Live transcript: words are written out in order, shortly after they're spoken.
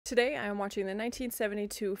Today I am watching the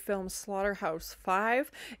 1972 film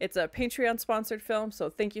Slaughterhouse-Five. It's a Patreon sponsored film, so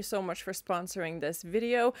thank you so much for sponsoring this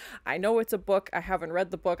video. I know it's a book. I haven't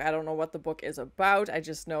read the book. I don't know what the book is about. I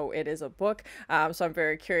just know it is a book. So I'm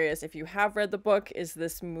very curious if you have read the book. Is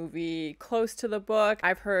this movie close to the book?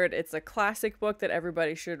 I've heard it's a classic book that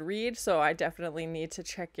everybody should read, so I definitely need to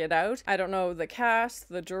check it out. I don't know the cast,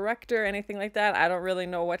 the director, anything like that. I don't really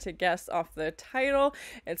know what to guess off the title.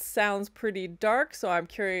 It sounds pretty dark, so I'm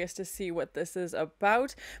curious to see what this is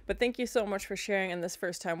about. But thank you so much for sharing in this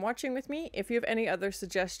first time watching with me. If you have any other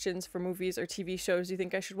suggestions for movies or TV shows you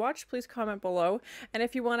think I should watch, please comment below. And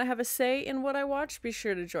if you want to have a say in what I watch, be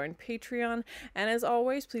sure to join Patreon. And as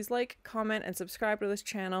always, please like, comment, and subscribe to this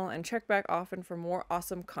channel, and check back often for more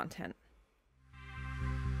awesome content.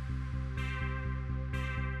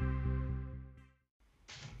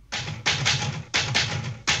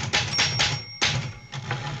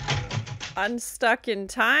 Unstuck in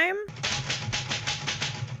time.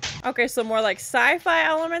 Okay, so more like sci-fi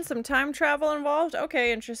elements, some time travel involved.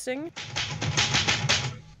 Okay, interesting.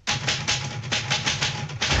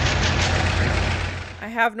 I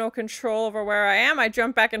have no control over where I am. I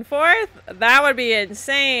jump back and forth. That would be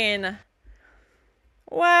insane.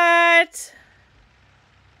 What?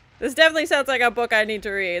 This definitely sounds like a book I need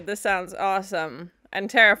to read. This sounds awesome and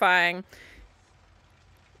terrifying.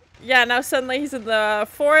 Yeah, now suddenly he's in the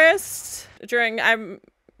forest during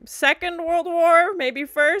Second World War, maybe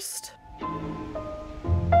First. I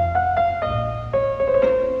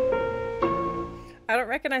don't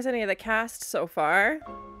recognize any of the cast so far.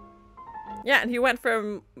 Yeah, and he went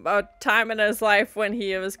from a time in his life when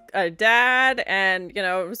he was a dad and, you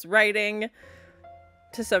know, was writing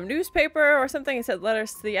to some newspaper or something. He said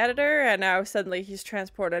letters to the editor, and now suddenly he's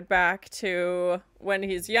transported back to when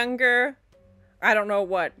he's younger. I don't know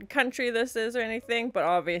what country this is or anything, but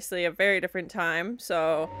obviously a very different time,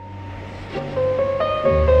 so...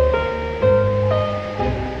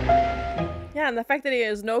 Yeah, and the fact that he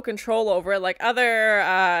has no control over it, like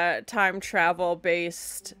other time travel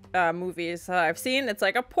based movies that I've seen, it's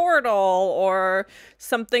like a portal or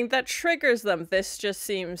something that triggers them. This just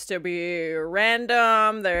seems to be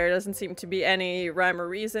random. There doesn't seem to be any rhyme or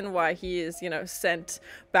reason why he is, you know, sent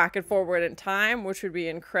back and forward in time, which would be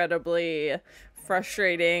incredibly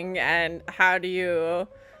frustrating. And how do you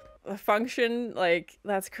function? Like,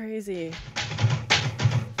 that's crazy.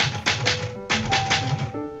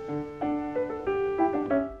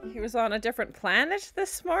 He was on a different planet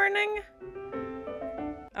this morning?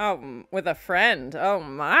 Oh, with a friend. Oh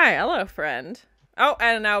my, hello friend. Oh,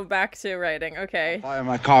 and now back to writing, okay. Fire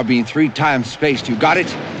my car being 3 times spaced, you got it?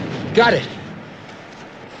 Got it!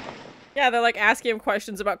 Yeah, they're like asking him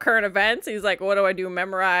questions about current events. He's like, what do I do,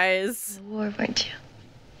 memorize? War, weren't you?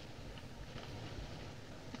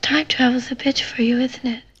 Time travel's a bitch for you, isn't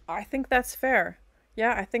it? I think that's fair.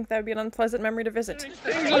 Yeah, I think that would be an unpleasant memory to visit.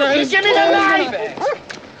 Give me the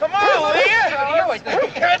knife! Come on, will you?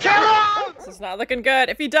 This is not looking good.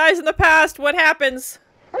 If he dies in the past, what happens?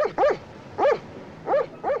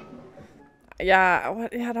 Yeah,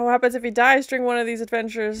 what happens if he dies during one of these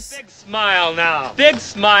adventures? Big smile now. Big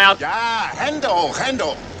smile. Ja, Hände hoch, Hände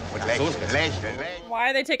hoch. Und lächeln. Why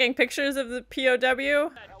are they taking pictures of the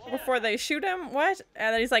POW before they shoot him? What?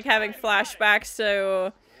 And then he's like having flashbacks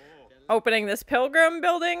to opening this Pilgrim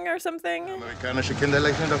building or something. Amerikanische Kinder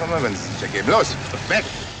lächeln doch immer, wenn's schick geht. Los, weg!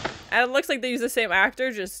 And it looks like they use the same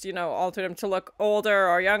actor, just, you know, altered him to look older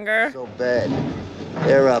or younger. So bad.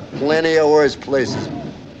 There are plenty of worse places.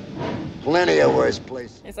 Plenty of worse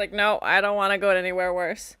places. He's like, no, I don't want to go anywhere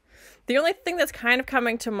worse. The only thing that's kind of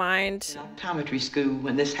coming to mind in optometry school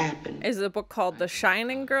when this happened is a book called The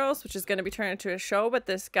Shining Girls, which is going to be turned into a show, but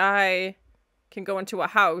this guy can go into a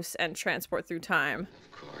house and transport through time.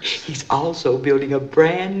 He's also building a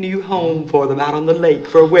brand new home for them out on the lake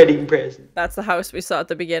for a wedding present. That's the house we saw at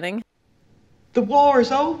the beginning. The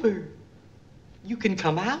war's over. You can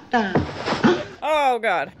come out now. Oh,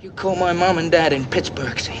 God. You call my mom and dad in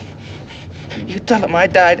Pittsburgh, see? You tell them I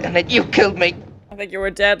died and that you killed me. I think you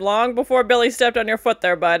were dead long before Billy stepped on your foot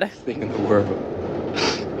there, bud. Thing in the world.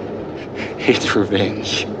 It's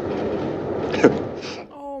revenge.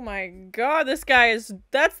 Oh my God, this guy is...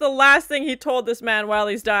 That's the last thing he told this man while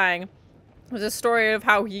he's dying. It was a story of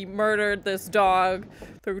how he murdered this dog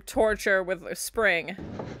through torture with a spring.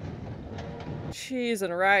 Cheese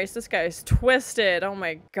and rice. This guy's twisted. Oh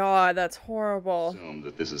my God, that's horrible. Assume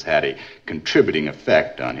that this has had a contributing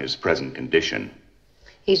effect on his present condition.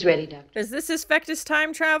 He's ready, Doctor. Does this affect his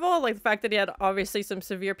time travel? Like the fact that he had obviously some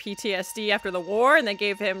severe PTSD after the war and they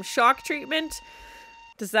gave him shock treatment?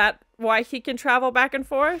 Does that why he can travel back and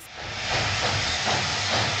forth?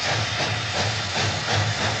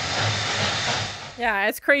 Yeah,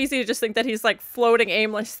 it's crazy to just think that he's like floating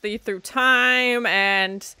aimlessly through time,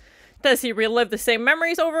 and does he relive the same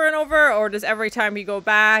memories over and over, or does every time he go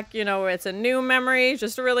back, you know, it's a new memory?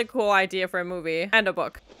 Just a really cool idea for a movie and a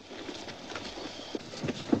book.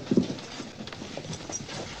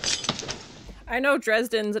 I know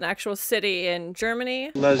Dresden's an actual city in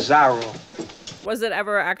Germany. Lazzaro. Was it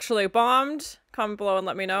ever actually bombed? Comment below and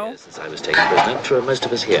let me know. Yes, since I was taken prisoner, true of most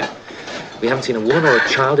of us here. We haven't seen a woman or a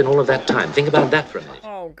child in all of that time. Think about that for a minute.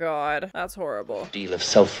 Oh God, that's horrible. Deal of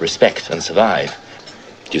self-respect and survive.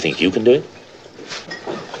 Do you think you can do it?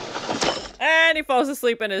 And he falls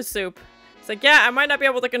asleep in his soup. It's like, yeah, I might not be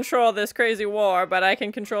able to control this crazy war, but I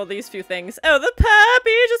can control these few things. Oh, the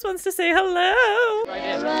puppy just wants to say hello.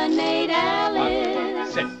 Serenade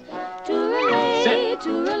Alice. Sit. To relate, Sit.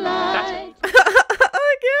 to relate.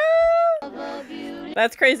 Oh, yeah.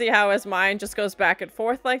 That's crazy how his mind just goes back and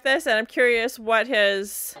forth like this, and I'm curious what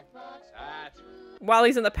his... While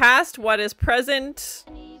he's in the past, what his present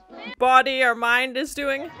body or mind is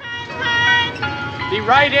doing. Be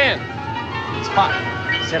right in. Spot.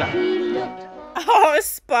 Sit up. Oh,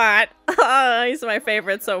 Spot. Oh, he's my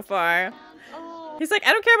favorite so far. He's like,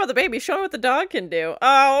 I don't care about the baby. Show me what the dog can do.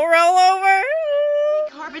 Oh, roll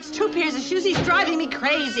over. Carpets, 2 pairs of shoes. He's driving me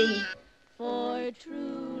crazy. For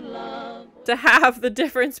true love. To have the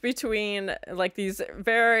difference between like these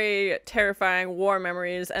very terrifying war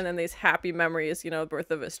memories and then these happy memories, you know, birth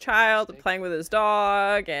of his child, playing with his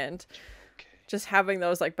dog, and just having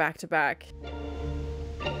those like back to back.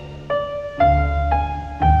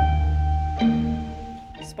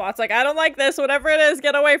 Spot's like, I don't like this, whatever it is,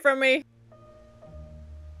 get away from me.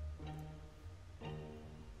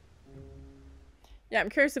 Yeah, I'm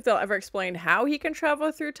curious if they'll ever explain how he can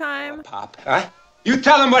travel through time. Pop, huh? You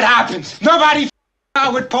tell him what happens. Nobody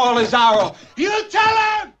out with Paul Lazzaro. You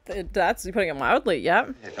tell him! That's putting it mildly, yeah.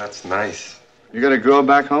 Yeah, that's nice. You got a girl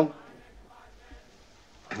back home?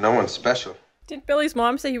 No one's special. Didn't Billy's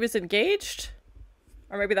mom say he was engaged?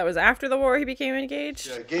 Or maybe that was after the war he became engaged?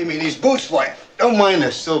 Yeah, gave me these boots for you. Don't mind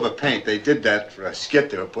the silver paint. They did that for a skit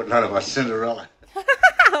they were putting out of our Cinderella.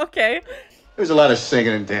 Okay. There was a lot of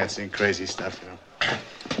singing and dancing, crazy stuff, you know.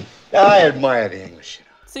 I admire the English, you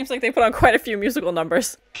know. Seems like they put on quite a few musical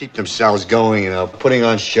numbers. Keep themselves going, you know, putting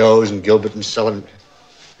on shows and Gilbert and Sullivan.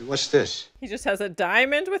 What's this? He just has a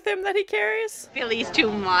diamond with him that he carries? Billy's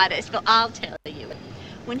too modest, but I'll tell you.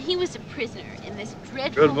 When he was a prisoner in this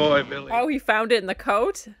dreadful... Good boy, Billy. Oh, he found it in the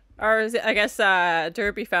coat? Or is it, I guess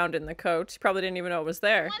Derby found it in the coat. He probably didn't even know it was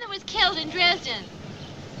there. The one that was killed in Dresden.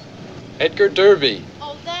 Edgar Derby.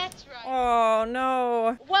 Oh, that's right. Oh,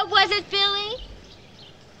 no. What was it, Billy?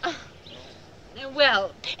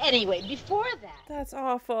 Well, anyway, before that... That's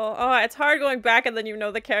awful. Oh, it's hard going back and then you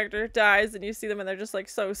know the character dies and you see them and they're just like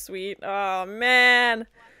so sweet. Oh, man.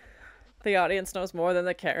 The audience knows more than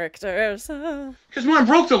the characters. Because Mom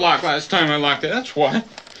broke the lock last time I locked it, that's why.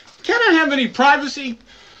 Can't I have any privacy?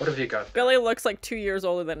 What have you got? Billy looks like 2 years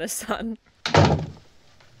older than his son.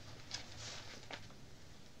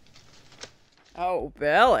 Oh,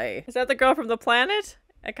 Billy. Is that the girl from the planet?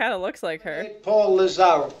 It kind of looks like her. Paul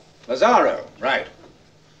Lazzaro. Lazzaro, right.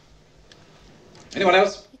 Anyone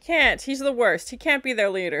else? He can't. He's the worst. He can't be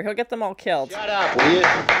their leader. He'll get them all killed. Shut up, will you?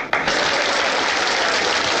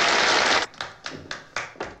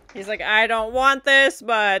 He's like, I don't want this,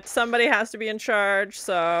 but somebody has to be in charge,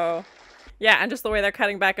 so... Yeah, and just the way they're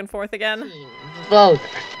cutting back and forth again. Vote.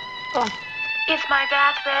 Oh. Is my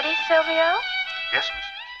bath ready, Silvio? Yes,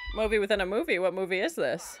 Movie within a movie. What movie is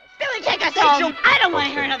this? Billy, take us home. I don't want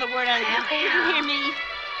to hear another word out of you. Did you hear me?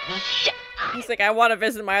 He's like, I want to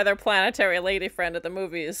visit my other planetary lady friend at the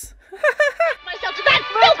movies. Myself to that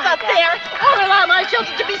filth up there. I'll allow my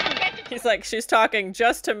children to be subjected. He's like, she's talking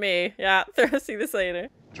just to me. Yeah, see this later.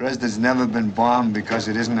 Dresden's never been bombed because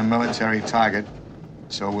it isn't a military target,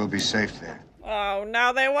 so we'll be safe there. Oh,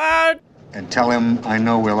 now they won't. And tell him I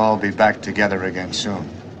know we'll all be back together again soon.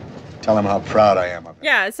 Tell him how proud I am of him.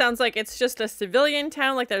 Yeah, it sounds like it's just a civilian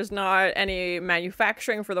town, like there's not any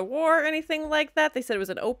manufacturing for the war or anything like that. They said it was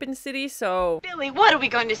an open city, so... Billy, what are we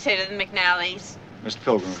going to say to the McNallys? Miss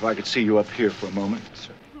Pilgrim, if I could see you up here for a moment.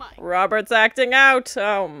 Sir. Robert's acting out.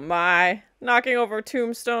 Oh my. Knocking over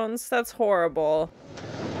tombstones. That's horrible.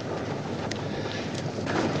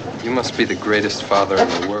 You must be the greatest father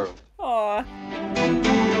in the world. Aw.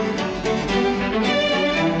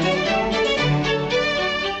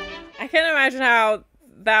 I can't imagine how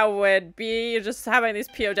that would be, just having these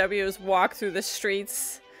POWs walk through the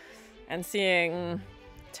streets and seeing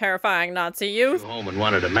terrifying Nazi youth. Home and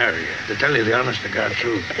wanted to marry you. To tell you the honest to God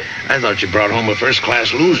truth, I thought you brought home a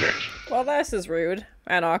first-class loser. Well, this is rude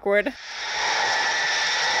and awkward.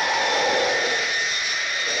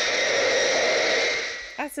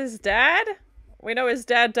 That's his dad? We know his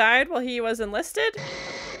dad died while he was enlisted?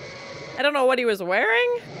 I don't know what he was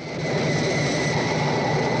wearing.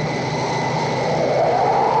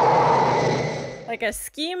 Like a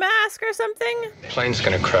ski mask or something? Plane's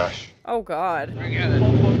gonna crash. Oh, God.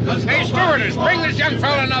 Hey, stewardess, bring this young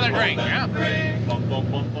fella another drink, yeah?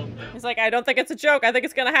 He's like, I don't think it's a joke. I think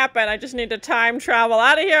it's gonna happen. I just need to time travel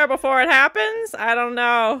out of here before it happens. I don't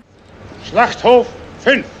know.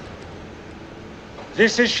 Schlachthof-5.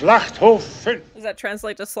 This is Schlachthof-5. Does that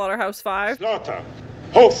translate to Slaughterhouse-Five? Slaughter.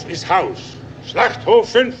 Hof is house.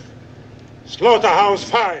 Schlachthof-5.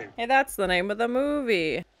 Slaughterhouse-Five. Hey, that's the name of the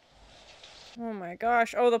movie. Oh my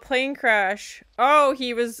gosh. Oh, the plane crash. Oh,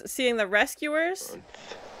 he was seeing the rescuers?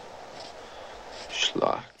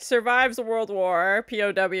 Schlag. He survives a world war,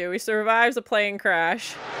 POW. He survives a plane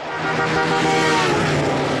crash.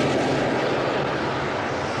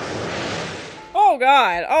 Oh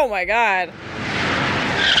God. Oh my God.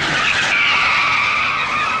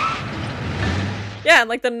 Yeah, and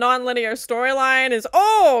like the non-linear storyline is,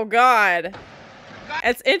 oh God.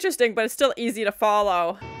 It's interesting, but it's still easy to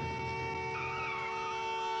follow.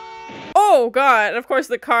 Oh God, and of course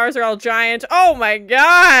the cars are all giant. Oh my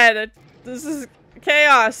God, this is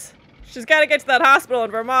chaos. She's gotta get to that hospital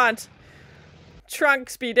in Vermont.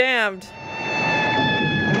 Trunks be damned.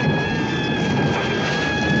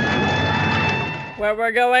 Where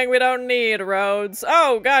we're going, we don't need roads.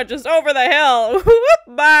 Oh God, just over the hill.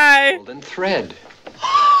 Bye. Golden thread.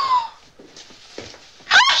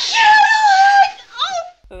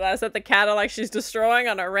 So that's at the Cadillac she's destroying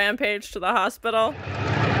on a rampage to the hospital.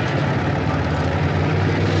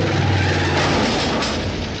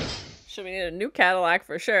 Should we need a new Cadillac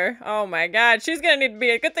for sure. Oh my God, she's gonna need to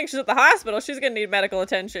be a good thing she's at the hospital. She's gonna need medical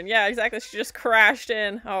attention. Yeah, exactly. She just crashed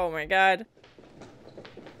in. Oh my God.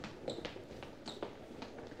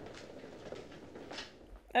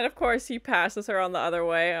 And of course he passes her on the other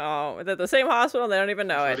way. Oh, they're at the same hospital and they don't even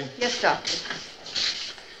know it. Yes, doctor.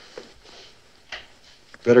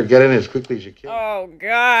 Better get in as quickly as you can. Oh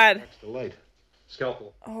God. That's the light.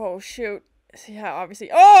 Scalpel. Oh shoot. Yeah, obviously.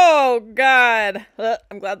 Oh God. Ugh,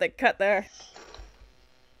 I'm glad they cut there.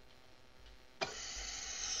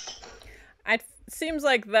 It seems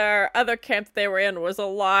like their other camp that they were in was a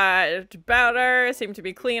lot better, seemed to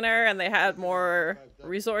be cleaner, and they had more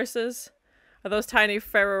resources. Are those tiny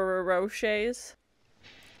Ferrero Rochers?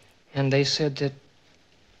 And they said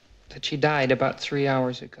that she died about 3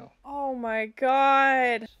 hours ago. Oh my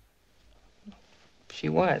God. She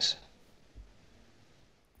was.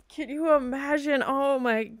 Can you imagine? Oh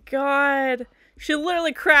my God. She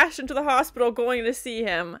literally crashed into the hospital going to see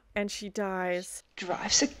him, and she dies.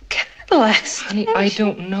 Drives a Cadillac. Honey, I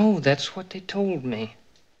don't know. That's what they told me.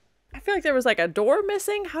 I feel like there was like a door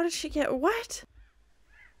missing. How did she get what?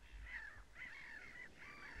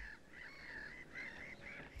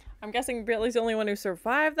 I'm guessing Billy's the only one who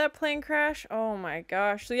survived that plane crash. Oh my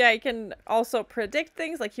gosh. So yeah, he can also predict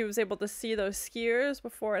things, like he was able to see those skiers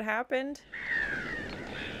before it happened.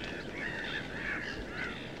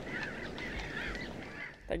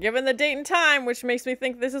 They're given the date and time, which makes me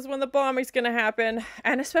think this is when the bombing's gonna happen.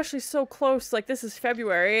 And especially so close, like this is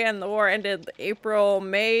February and the war ended April,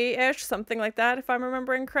 May-ish, something like that, if I'm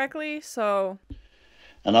remembering correctly, so...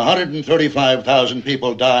 And 135,000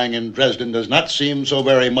 people dying in Dresden does not seem so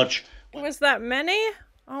very much. Was that many?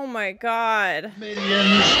 Oh my God.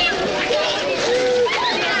 Millions.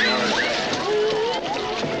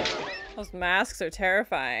 Those masks are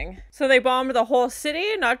terrifying. So they bombed the whole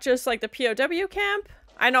city, not just like the POW camp?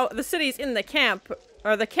 I know the city's in the camp,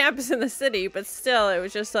 or the camp is in the city, but still, it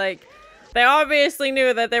was just like, they obviously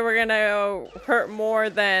knew that they were gonna hurt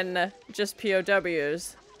more than just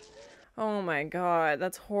POWs. Oh my God,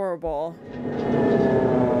 that's horrible.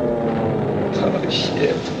 Oh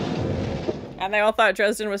shit. And they all thought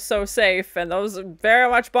Dresden was so safe, and those are very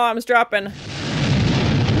much bombs dropping.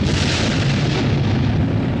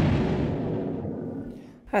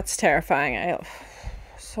 That's terrifying.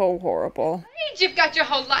 So horrible. You've got your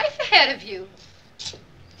whole life ahead of you.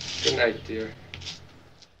 Good night, dear.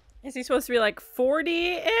 Is he supposed to be like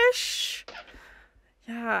 40-ish?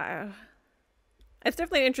 Yeah. It's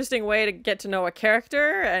definitely an interesting way to get to know a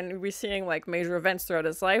character, and we're seeing like major events throughout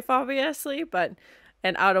his life, obviously, but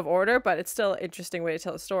and out of order, but it's still an interesting way to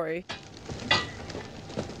tell a story.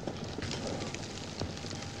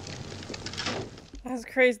 That's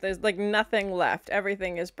crazy. There's like nothing left.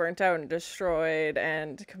 Everything is burnt out and destroyed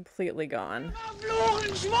and completely gone.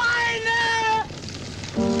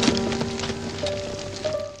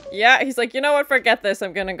 Yeah, he's like, you know what? Forget this.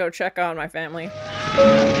 I'm gonna go check on my family.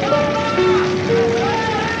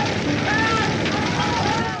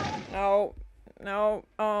 No. No.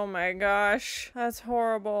 Oh Oh my gosh. That's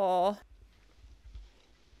horrible.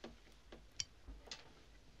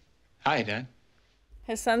 Hi, Dad.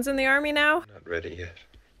 His son's in the army now? Not ready yet.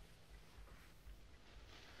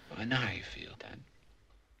 Well, now how you feel, Dad?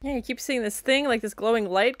 Yeah, he keeps seeing this thing, like this glowing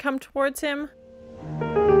light come towards him.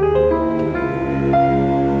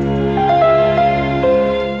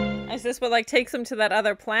 Is this what, like, takes him to that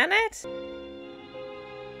other planet?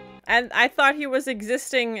 And I thought he was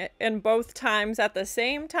existing in both times at the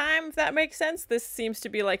same time, if that makes sense. This seems to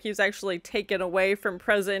be like he was actually taken away from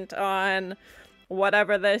present on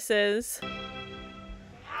whatever this is.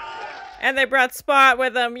 And they brought Spot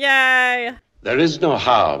with them. Yay! There is no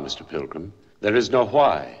how, Mr. Pilgrim. There is no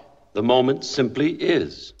why. The moment simply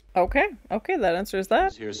is. Okay, okay, that answers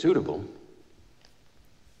that. Is here suitable?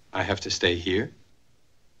 I have to stay here?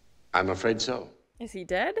 I'm afraid so. Is he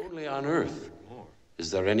dead? Only on Earth is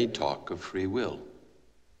there any talk of free will.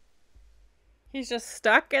 He's just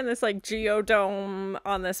stuck in this, like, geodome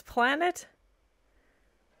on this planet?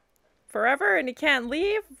 Forever, and he can't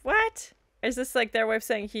leave? What? Is this, like, their way of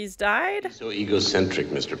saying he's died? So egocentric,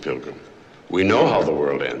 Mr. Pilgrim. We know how the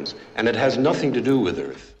world ends, and it has nothing to do with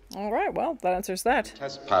Earth. All right, well, that answers that.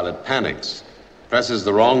 Test pilot panics, presses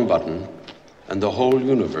the wrong button, and the whole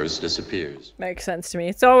universe disappears. Makes sense to me.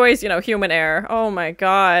 It's always, you know, human error. Oh my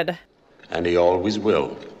god. And he always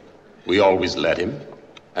will. We always let him,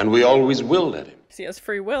 and we always will let him. He has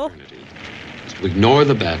free will. Is to ignore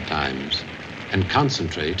the bad times and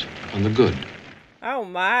concentrate on the good. Oh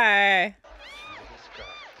my.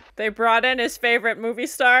 They brought in his favorite movie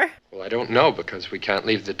star? Well, I don't know, because we can't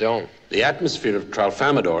leave the dome. The atmosphere of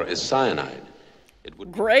Tralfamador is cyanide. It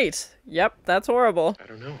would... Great. Yep, that's horrible. I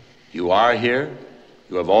don't know. You are here,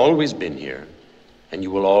 you have always been here, and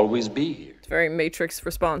you will always be here. It's very Matrix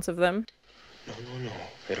response of them. No.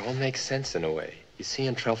 It all makes sense in a way. You see,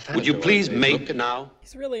 in Tralfamador... Would you please mate now?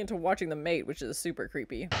 He's really into watching them mate, which is super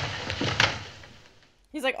creepy.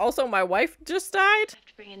 He's like, also, my wife just died? I have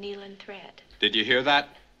to bring a needle and thread. Did you hear that?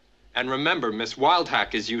 And remember, Miss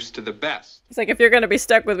Wildhack is used to the best. He's like, if you're gonna be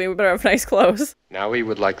stuck with me, we better have nice clothes. Now we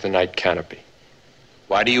would like the night canopy.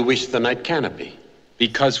 Why do you wish the night canopy?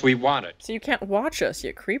 Because we want it. So you can't watch us,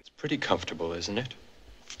 you creep. It's pretty comfortable, isn't it?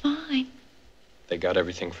 Fine. They got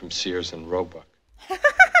everything from Sears and Roebuck.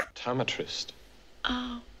 Optometrist.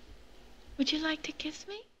 Oh. Would you like to kiss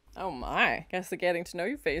me? Oh my. Guess the getting to know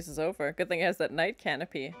you phase is over. Good thing it has that night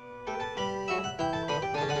canopy.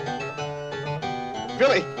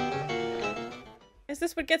 Billy! Is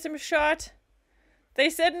this what gets him shot? They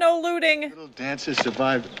said no looting. Little dancer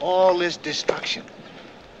survived all this destruction.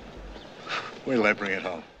 Wait till I bring it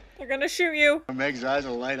home. They're gonna shoot you. Meg's eyes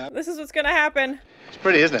will light up. This is what's gonna happen. It's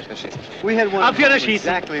pretty, isn't it? We had one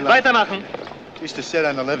exactly like used to sit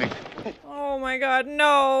on the living. Oh my god,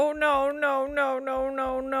 no. Lawina.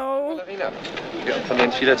 Ja, von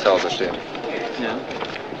den viele zu Hause stehen. Ja.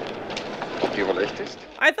 Ob die wohl echt ist?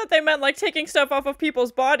 I thought they meant like taking stuff off of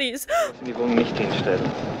people's bodies. Die Wohnung nicht hinstellen.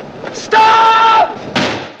 Stop!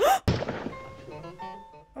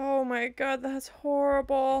 Oh my god, that's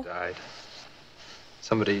horrible. Died.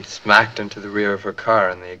 Somebody smacked into the rear of her car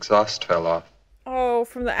and the exhaust fell off. Oh,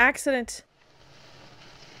 from the accident.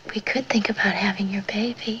 We could think about having your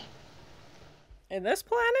baby. In this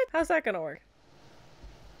planet? How's that gonna work?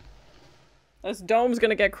 This dome's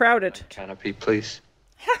gonna get crowded. Canopy, please.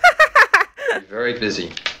 Be very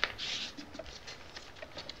busy.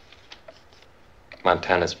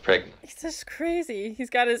 Montana's pregnant. It's just crazy. He's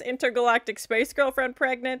got his intergalactic space girlfriend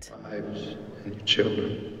pregnant. Wives and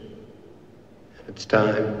children. It's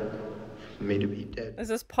time for me to be dead. Is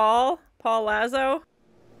this Paul? Paul Lazo?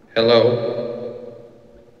 Hello.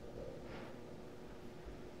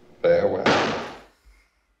 Farewell.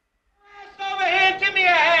 Over here, give me a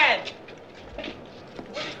hand!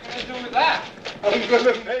 What are you gonna do with that? I'm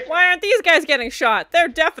gonna make... Why aren't these guys getting shot? They're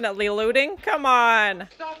definitely looting. Come on.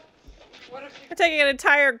 They're taking an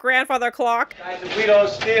entire grandfather clock. Guys, if we don't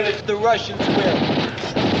steal it, the Russians will.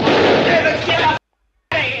 Hey, let's get out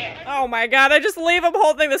of here! Oh my god, I just leave them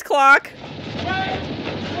holding this clock.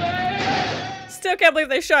 Still can't believe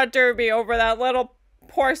they shot Derby over that little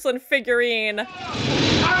porcelain figurine.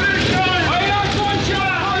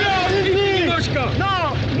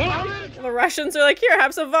 The Russians are like, here,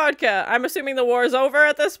 have some vodka. I'm assuming the war is over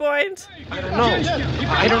at this point. I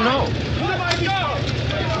don't know.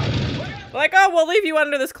 Like, oh, we'll leave you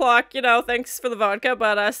under this clock, you know, thanks for the vodka,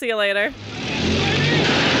 but see you later.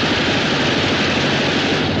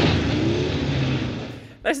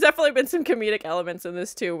 There's definitely been some comedic elements in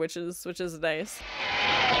this too, which is nice.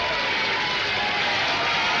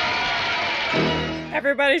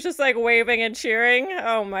 Everybody's just like waving and cheering.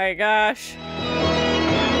 Oh my gosh.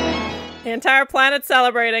 The entire planet's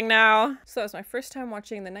celebrating now. So it's my first time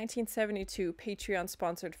watching the 1972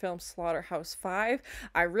 Patreon-sponsored film Slaughterhouse-Five.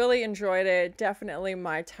 I really enjoyed it. Definitely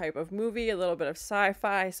my type of movie. A little bit of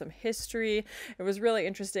sci-fi, some history. It was really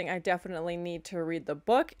interesting. I definitely need to read the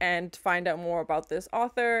book and find out more about this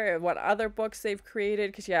author and what other books they've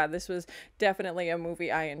created. Because yeah, this was definitely a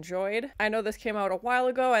movie I enjoyed. I know this came out a while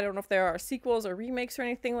ago. I don't know if there are sequels or remakes or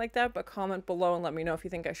anything like that, but comment below and let me know if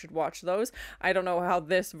you think I should watch those. I don't know how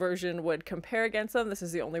this version would compare against them. This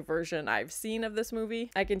is the only version I've seen of this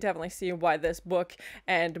movie. I can definitely see why this book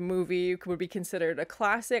and movie would be considered a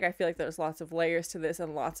classic. I feel like there's lots of layers to this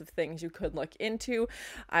and lots of things you could look into.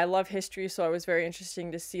 I love history, so it was very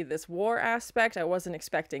interesting to see this war aspect. I wasn't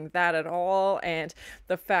expecting that at all, and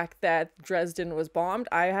the fact that Dresden was bombed,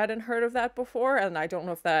 I hadn't heard of that before, and I don't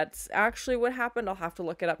know if that's actually what happened. I'll have to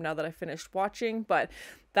look it up now that I finished watching, but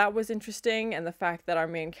that was interesting, and the fact that our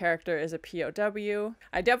main character is a POW.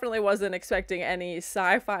 I definitely wasn't expecting any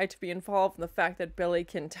sci-fi to be involved, and the fact that Billy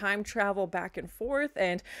can time travel back and forth,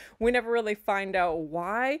 and we never really find out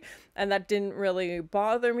why, and that didn't really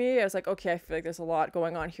bother me. I was like, okay, I feel like there's a lot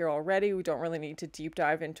going on here already. We don't really need to deep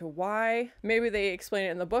dive into why. Maybe they explain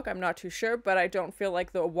it in the book, I'm not too sure, but I don't feel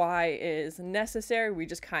like the why is necessary. We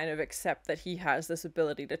just kind of accept that he has this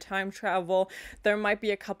ability to time travel. There might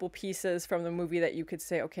be a couple pieces from the movie that you could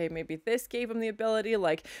say, okay, maybe this gave him the ability,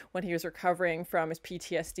 like when he was recovering from his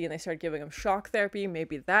PTSD and they started giving him shock therapy,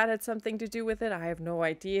 maybe that had something to do with it. I have no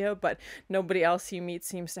idea, but nobody else he meets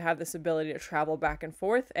seems to have this ability to travel back and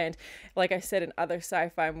forth. And like I said, in other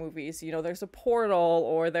sci-fi movies, you know, there's a portal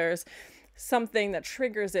or there's something that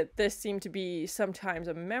triggers it. This seemed to be sometimes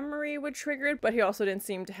a memory would trigger it, but he also didn't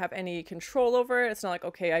seem to have any control over it. It's not like,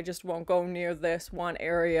 okay, I just won't go near this one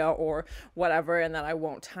area or whatever, and then I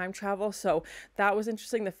won't time travel. So that was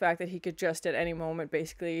interesting, the fact that he could just at any moment,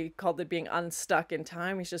 basically called it being unstuck in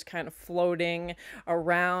time. He's just kind of floating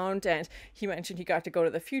around, and he mentioned he got to go to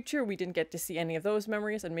the future. We didn't get to see any of those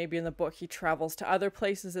memories, and maybe in the book he travels to other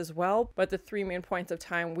places as well. But the three main points of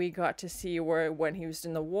time we got to see were when he was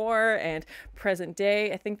in the war and present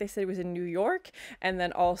day. I think they said he was in New York, and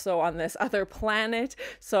then also on this other planet.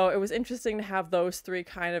 So it was interesting to have those three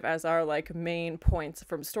kind of as our like main points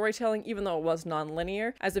from storytelling, even though it was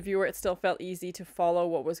non-linear. As a viewer, it still felt easy to follow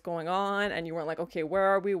what was going on, and you weren't like, okay, where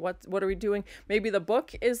are we? What are we doing? Maybe the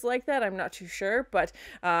book is like that, I'm not too sure, but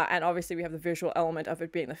and obviously we have the visual element of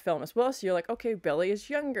it being the film as well, so you're like, okay, Billy is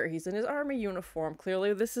younger, he's in his army uniform,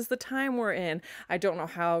 clearly this is the time we're in. I don't know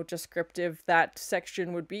how descriptive that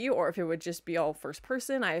section would be, or if it would just be all first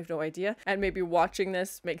person. I have no idea. And maybe watching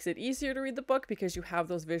this makes it easier to read the book because you have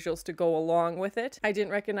those visuals to go along with it. I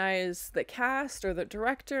didn't recognize the cast or the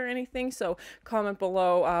director or anything, so comment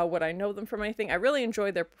below would I know them from anything. I really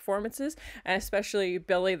enjoyed their performances, and especially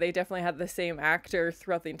Billy. They definitely had the same actor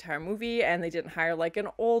throughout the entire movie, and they didn't hire like an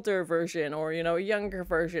older version or, you know, a younger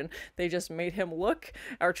version. They just made him look,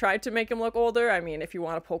 or tried to make him look older. I mean, if you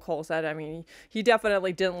want to poke holes at it, I mean, he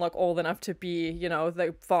definitely didn't look old enough to be, you know,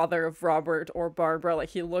 the father of Robert or Barbara. Like,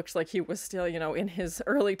 he looks like he was still, you know, in his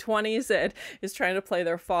early 20s and is trying to play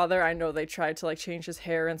their father. I know they tried to like change his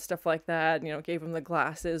hair and stuff like that, you know, gave him the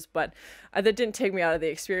glasses, but that didn't take me out of the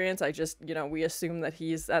experience. I just, you know, we assume that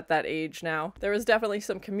he's at that age now. There was definitely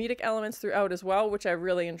some comedic elements throughout as well, which I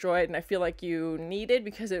really enjoyed, and I feel like you needed,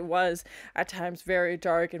 because it was at times very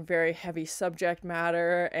dark and very heavy subject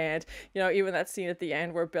matter. And, you know, even that scene at the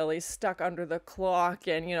end where Billy's stuck under the clock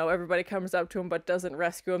and, you know, everybody comes up to him but doesn't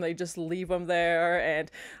rescue him, they just leave him there, and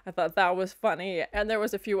I thought that was funny. And there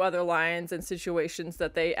was a few other lines and situations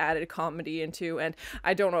that they added comedy into, and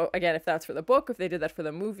I don't know again if that's for the book, if they did that for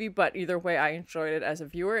the movie, but either way I enjoyed it as a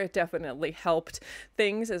viewer. It definitely helped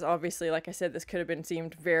things, as obviously, like I said, this could have been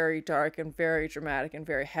seemed very dark and very dramatic and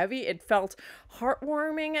very heavy. It felt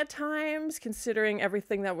heartwarming at times considering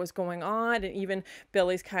everything that was going on, and even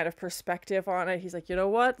Billy's kind of perspective on it. He's like, you know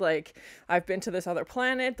what, like, I've been to this other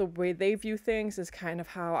planet, the way they view things is kind of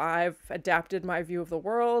how I've adapted my view of the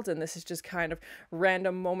world, and this is just kind of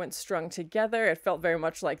random moments strung together. It felt very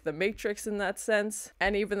much like The Matrix in that sense.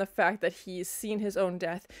 And even the fact that he's seen his own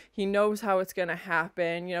death, he knows how it's gonna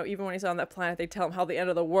happen. You know, even when he's on that planet, they tell him how the end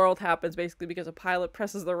of the world happens basically because a pilot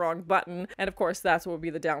presses the wrong button, and of course that's what would be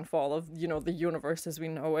the downfall of, you know, the universe as we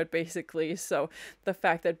know it basically. So the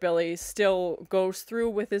fact that Billy still goes through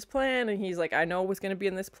with his plan, and he's like, I know what's gonna be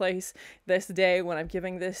in this place this day when I'm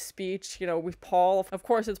giving this speech, you know, with Paul. Of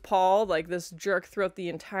course it's Paul, like this jerk throughout the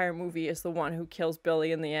entire movie is the one who kills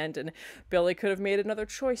Billy in the end, and Billy could have made another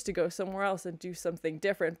choice to go somewhere else and do something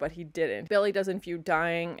different, but he didn't. Billy doesn't view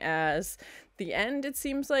dying as the end, it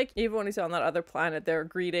seems like. Even when he's on that other planet, their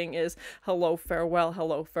greeting is hello, farewell,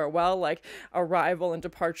 hello, farewell. Like, arrival and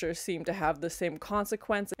departure seem to have the same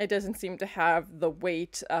consequence. It doesn't seem to have the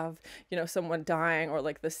weight of, you know, someone dying or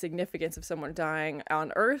like the significance of someone dying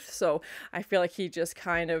on Earth. So I feel like he just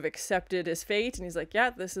kind of accepted his fate, and he's like,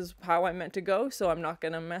 yeah, this is how I'm meant to go, so I'm not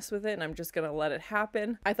gonna mess with it, and I'm just gonna let it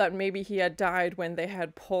happen. I thought maybe he had died when they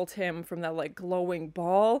had pulled him from that like glowing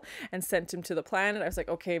ball and sent him to the planet. I was like,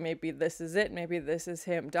 okay, maybe this is it. Maybe this is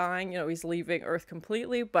him dying. You know, he's leaving Earth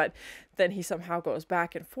completely, but then he somehow goes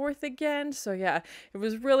back and forth again. So yeah, it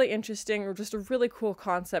was really interesting, just a really cool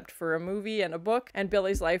concept for a movie and a book. And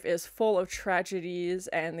Billy's life is full of tragedies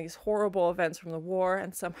and these horrible events from the war,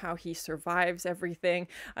 and somehow he survives everything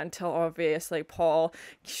until obviously Paul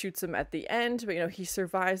shoots him at the end. But you know, he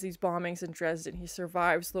survives these bombings in Dresden, he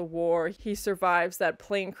survives the war, he survives that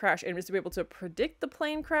plane crash, and was to be able to predict the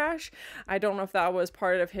plane crash. I don't know if that was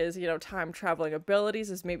part of his, you know, time traveling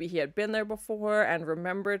abilities, as maybe he had been there before and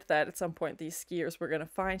remembered that at some point these skiers were going to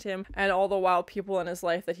find him. And all the while, people in his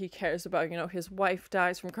life that he cares about, you know, his wife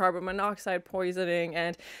dies from carbon monoxide poisoning,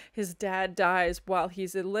 and his dad dies while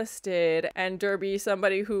he's enlisted, and Derby,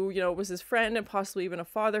 somebody who, you know, was his friend and possibly even a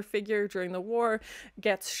father figure during the war,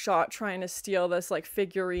 gets shot trying to steal this like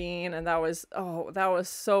figurine. And that was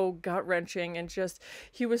so gut-wrenching, and just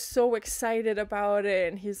he was so excited about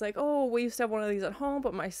it, and he's like, oh, we used to have one of these at home,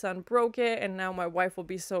 but my son broke it, and now my wife will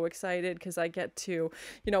be so excited because I get to,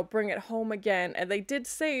 you know, bring it home again. And they did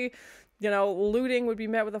say, you know, looting would be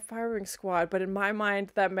met with a firing squad, but in my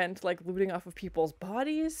mind that meant like looting off of people's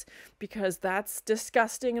bodies, because that's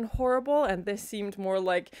disgusting and horrible. And this seemed more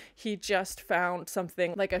like he just found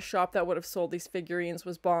something, like a shop that would have sold these figurines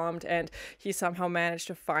was bombed and he somehow managed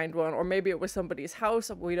to find one, or maybe it was somebody's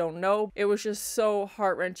house, we don't know. It was just so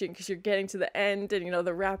heart-wrenching because you're getting to the end and, you know,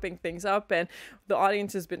 they're wrapping things up, and the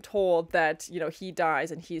audience has been told that, you know, he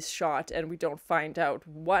dies and he's shot, and we don't find out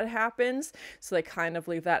what happens. So they kind of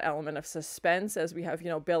leave that element of suspense, as we have, you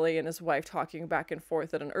know, Billy and his wife talking back and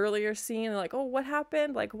forth at an earlier scene, like, oh, what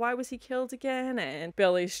happened? Like, why was he killed again? And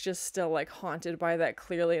Billy's just still like haunted by that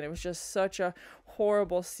clearly, and it was just such a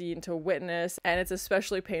horrible scene to witness. And it's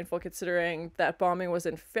especially painful considering that bombing was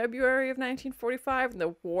in February of 1945 and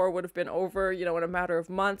the war would have been over, you know, in a matter of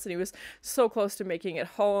months, and he was so close to making it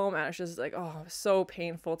home, and it's just like, oh, so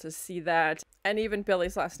painful to see that. And even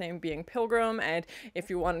Billy's last name being Pilgrim, and if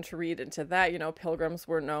you wanted to read into that, you know, Pilgrims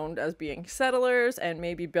were known as being settlers, and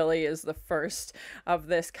maybe Billy is the first of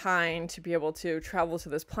this kind to be able to travel to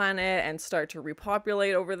this planet and start to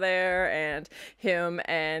repopulate over there, and him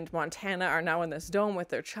and Montana are now in this dome with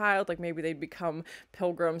their child. Like, maybe they'd become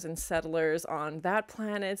pilgrims and settlers on that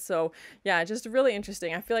planet. So yeah, just really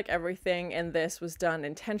interesting. I feel like everything in this was done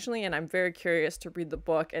intentionally, and I'm very curious to read the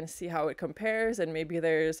book and see how it compares, and maybe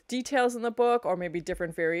there's details in the book or maybe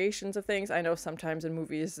different variations of things. I know sometimes in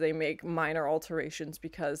movies they make minor alterations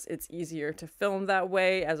because it's easier to film that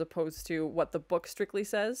way as opposed to what the book strictly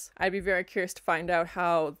says. I'd be very curious to find out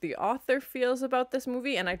how the author feels about this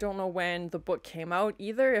movie, and I don't know when the book came out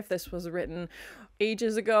either, if this was written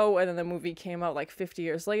ages ago and then the movie came out like 50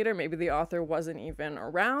 years later. Maybe the author wasn't even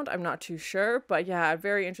around, I'm not too sure. But yeah,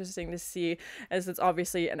 very interesting to see, as it's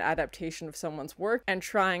obviously an adaptation of someone's work and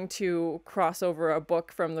trying to cross over a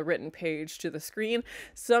book from the written page to the screen.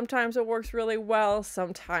 Sometimes it works really well,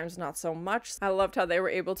 sometimes not so much. I loved how they were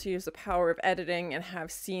able to use the power of editing and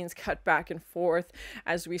have scenes cut back and forth,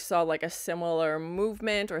 as we saw like a similar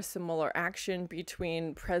movement or a similar action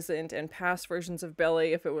between present and past versions of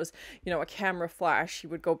Billy. If it was, you know, a camera flash, he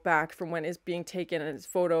would go back from when it's being taken in his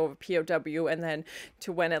photo of a POW and then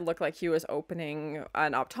to when it looked like he was opening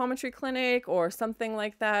an optometry clinic or something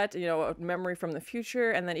like that, you know, a memory from the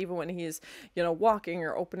future. And then even when he's, you know, walking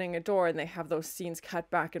or opening a door, and they have those scenes cut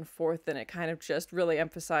back and forth, and it kind of just really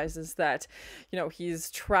emphasizes that, you know,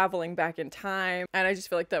 he's traveling back in time. And I just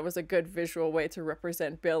feel like that was a good visual way to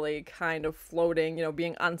represent Billy kind of floating, you know,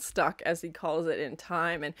 being unstuck, as he calls it, in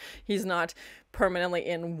time. And he's not permanently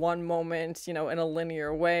in one moment, you know, in a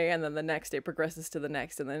linear way, and then the next day progresses to the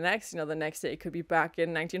next and the next, you know, the next day could be back in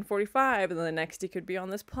 1945 and then the next day could be on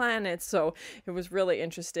this planet. So it was really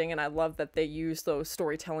interesting, and I love that they use those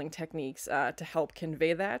storytelling techniques to help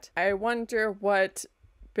convey that. I wonder what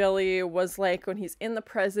Billy was like when he's in the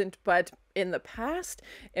present, but in the past,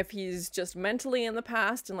 if he's just mentally in the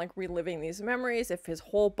past and like reliving these memories, if his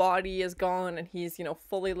whole body is gone and he's, you know,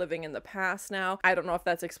 fully living in the past now. I don't know if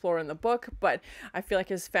that's explored in the book, but I feel like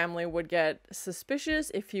his family would get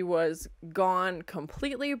suspicious if he was gone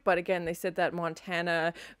completely. But again, they said that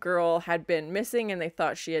Montana girl had been missing and they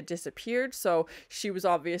thought she had disappeared, so she was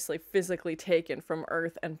obviously physically taken from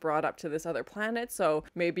Earth and brought up to this other planet. So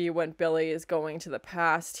maybe when Billy is going to the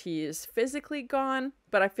past, he's physically gone.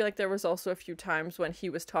 But I feel like there was also a few times when he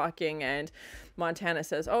was talking and Montana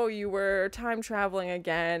says, oh, you were time traveling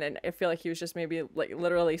again. And I feel like he was just maybe like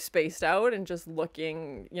literally spaced out and just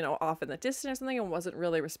looking, you know, off in the distance or something and wasn't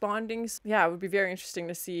really responding. So, yeah, it would be very interesting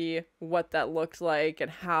to see what that looked like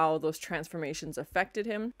and how those transformations affected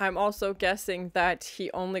him. I'm also guessing that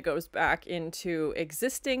he only goes back into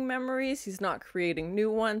existing memories. He's not creating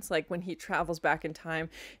new ones. Like when he travels back in time,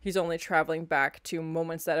 he's only traveling back to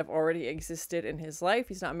moments that have already existed in his life.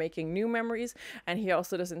 He's not making new memories, and he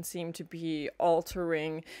also doesn't seem to be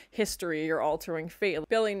altering history or altering fate.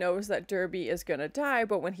 Billy knows that Derby is gonna die,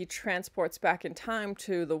 but when he transports back in time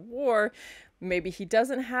to the war, maybe he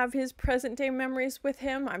doesn't have his present day memories with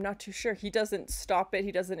him. I'm not too sure. He doesn't stop it.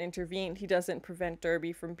 He doesn't intervene. He doesn't prevent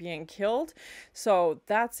Derby from being killed. So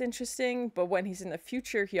that's interesting. But when he's in the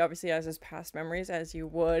future, he obviously has his past memories as you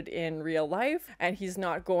would in real life. And he's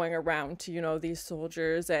not going around to, you know, these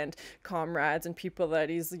soldiers and comrades and people that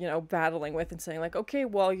he's, you know, battling with and saying like, okay,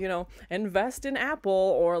 well, you know, invest in Apple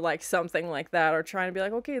or like something like that, or trying to be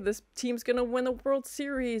like, okay, this team's gonna win the World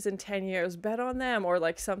Series in 10 years, bet on them, or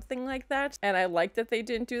like something like that. And I like that they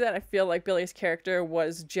didn't do that. I feel like Billy's character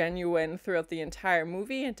was genuine throughout the entire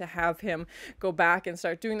movie, and to have him go back and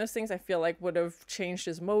start doing those things, I feel like would have changed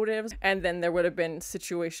his motives. And then there would have been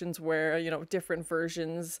situations where, you know, different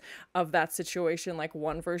versions of that situation, like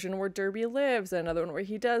one version where Derby lives and another one where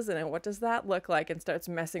he doesn't, and what does that look like, and starts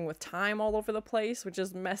messing with time all over the place, which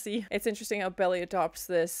is messy. It's interesting how Billy adopts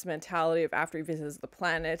this mentality of after he visits the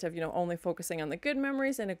planet of, you know, only focusing on the good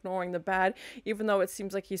memories and ignoring the bad, even though it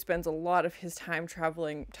seems like he spends a lot of his time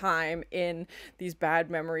traveling time in these bad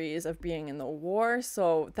memories of being in the war.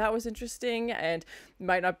 So that was interesting, and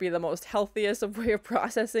might not be the most healthiest of way of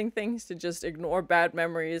processing things to just ignore bad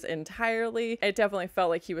memories entirely. It definitely felt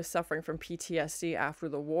like he was suffering from PTSD after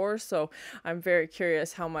the war, so I'm very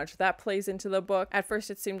curious how much that plays into the book. At first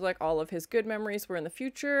it seemed like all of his good memories were in the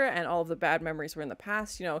future and all of the bad memories were in the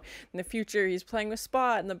past. You know, in the future he's playing with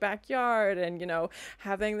Spot in the backyard and, you know,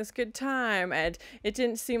 having this good time, and it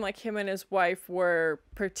didn't seem like him and his wife were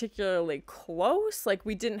particularly close. Like,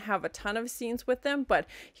 we didn't have a ton of scenes with them, but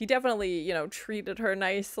he definitely, you know, treated her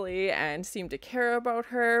nicely and seemed to care about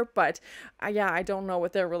her. But yeah, I don't know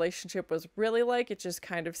what their relationship was really like. It just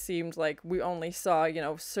kind of seemed like we only saw, you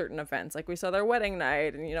know, certain events, like we saw their wedding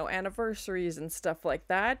night and, you know, anniversaries and stuff like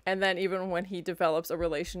that. And then even when he develops a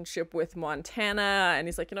relationship with Montana and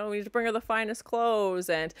he's like, you know, we need to bring her the finest clothes,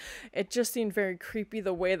 and it just seemed very creepy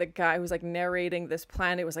the way the guy who's like narrating this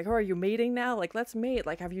planet was like, oh, are you mating now? Like, let's mate.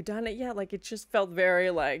 Like, have you done it yet? Like, it just felt very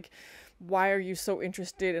like, why are you so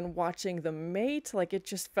interested in watching the mate? Like, it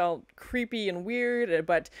just felt creepy and weird,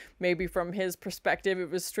 but maybe from his perspective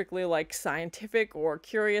it was strictly like scientific or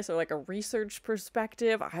curious or like a research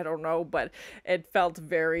perspective. I don't know, but it felt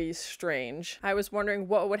very strange. I was wondering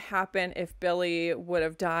what would happen if Billy would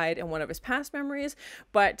have died in one of his past memories,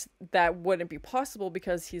 but that wouldn't be possible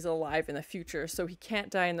because he's alive in the future, so he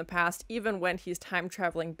can't die in the past. Even when he's time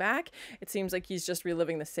traveling back, it seems like he's just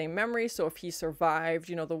reliving the same memory. So if he survived,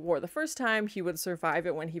 you know, the war the first time, he would survive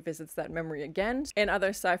it when he visits that memory again. In other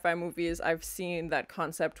sci-fi movies, I've seen that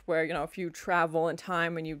concept where, you know, if you travel in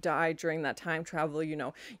time and you die during that time travel, you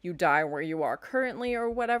know, you die where you are currently or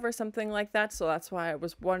whatever, something like that. So that's why I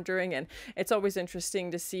was wondering, and it's always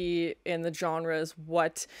interesting to see in the genres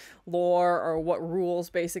what lore or what rules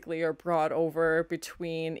basically are brought over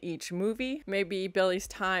between each movie. Maybe Billy's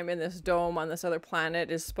time in this dome on this other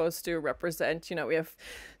planet is supposed to represent, you know, if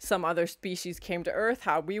some other species came to Earth,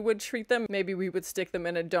 how we would treat them. Maybe we would stick them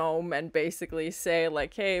in a dome and basically say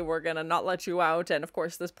like, hey, we're gonna not let you out. And of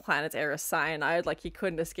course this planet's air is cyanide, like he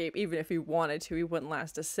couldn't escape. Even if he wanted to, he wouldn't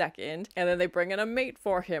last a second. And then they bring in a mate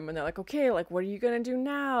for him and they're like, okay, like, what are you gonna do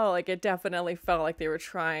now? Like, it definitely felt like they were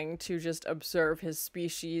trying to just observe his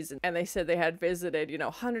species. And they said they had visited, you know,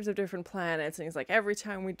 hundreds of different planets, and he's like, every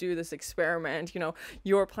time we do this experiment, you know,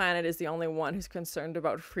 your planet is the only one who's concerned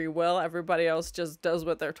about free will. Everybody else just does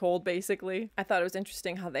what they're told, basically. I thought it was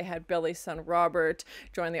interesting how they had Billy's son Robert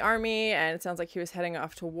join the army, and it sounds like he was heading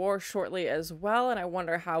off to war shortly as well. And I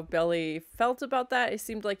wonder how Billy felt about that. It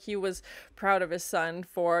seemed like he was proud of his son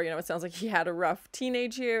for, you know, it sounds like he had a rough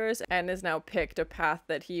teenage years and has now picked a path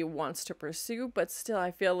that he wants to pursue. But still,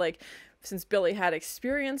 I feel like since Billy had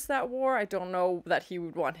experienced that war, I don't know that he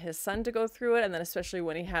would want his son to go through it, and then especially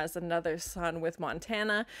when he has another son with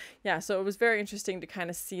Montana. Yeah, so it was very interesting to kind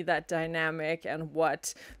of see that dynamic and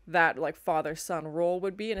what that like father-son role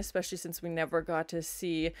would be, and especially since we never got to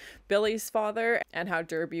see Billy's father and how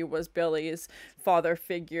Derby was Billy's father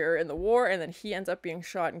figure in the war, and then he ends up being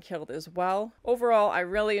shot and killed as well. Overall, I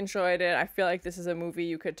really enjoyed it. I feel like this is a movie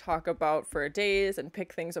you could talk about for days and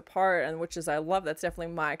pick things apart, and which is I love. That's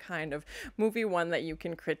definitely my kind of movie, one that you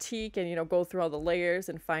can critique and, you know, go through all the layers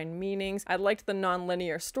and find meanings. I liked the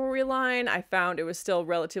non-linear storyline. I found it was still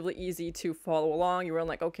relatively easy to follow along. You were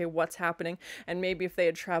like, okay, what's happening? And maybe if they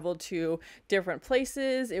had traveled to different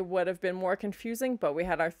places, it would have been more confusing, but we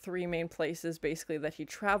had our three main places basically that he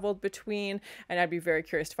traveled between, and I'd be very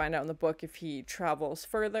curious to find out in the book if he travels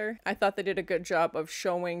further. I thought they did a good job of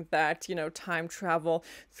showing that, you know, time travel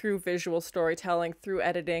through visual storytelling, through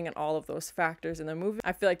editing, and all of those factors in the movie.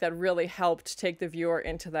 I feel like that really helped take the viewer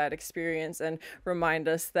into that experience and remind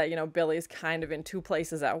us that, you know, Billy's kind of in two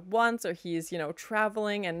places at once, or he's, you know,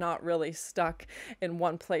 traveling and not really stuck in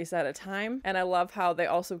one place at a time. And I love how they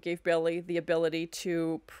also gave Billy the ability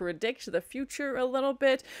to predict the future a little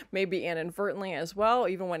bit, maybe inadvertently as well.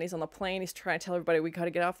 Even when he's on the plane, he's trying to tell everybody, we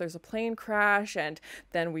gotta get off, there's a plane crash, and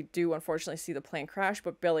then we do unfortunately see the plane crash,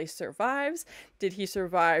 but Billy survives. Did he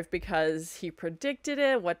survive because he predicted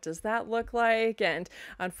it? What does that look like? And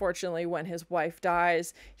unfortunately, when his wife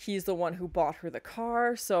dies, he's the one who bought her the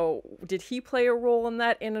car, so did he play a role in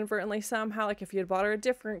that inadvertently somehow? Like if he had bought her a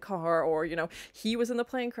different car, or, you know, he was in the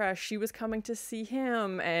plane crash, she was coming to see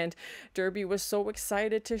him, and Derby was so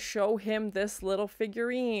excited to show him this little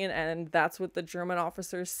figurine, and that's what the German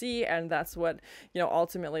officers see, and that's what, you know,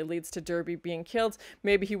 ultimately leads to Derby being killed.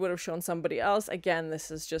 Maybe he would have shown somebody else. Again,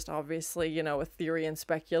 this is just obviously, you know, a theory and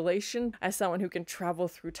speculation. As someone who can travel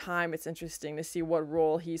through time, it's interesting to see what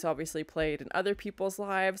role he's obviously played in other people's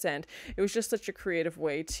lives, and it was just such a creative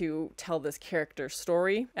way to tell this character's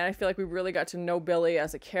story. And I feel like we really got to know Billy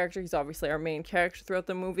as a character. He's obviously our main character throughout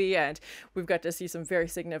the movie, and we've got to see some very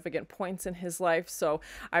significant points in his life, so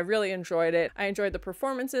I really enjoyed it. I enjoyed the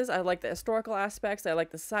performances, I like the historical aspects, I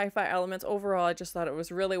like the sci-fi elements. Overall, I just thought it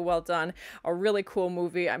was really well done, a really cool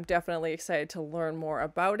movie. I'm definitely excited to learn more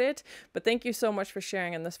about it. But thank you so much for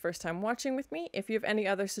sharing in this first time watching with me. If you have any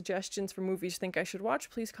other suggestions for movies you think I should watch,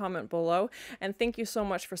 please comment below. And thank you so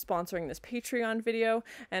much for sponsoring this Patreon video.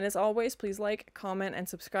 And as always, please like, comment, and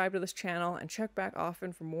subscribe to this channel, and check back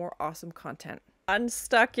often for more awesome content.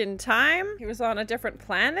 Unstuck in time. He was on a different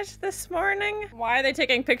planet this morning. Why are they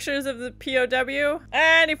taking pictures of the POW?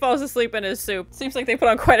 And he falls asleep in his soup. Seems like they put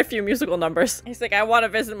on quite a few musical numbers. He's like, I want to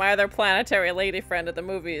visit my other planetary lady friend at the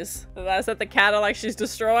movies. That's at the Cadillac she's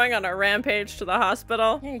destroying on a rampage to the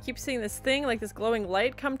hospital. Yeah, he keeps seeing this thing, like this glowing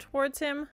light, come towards him.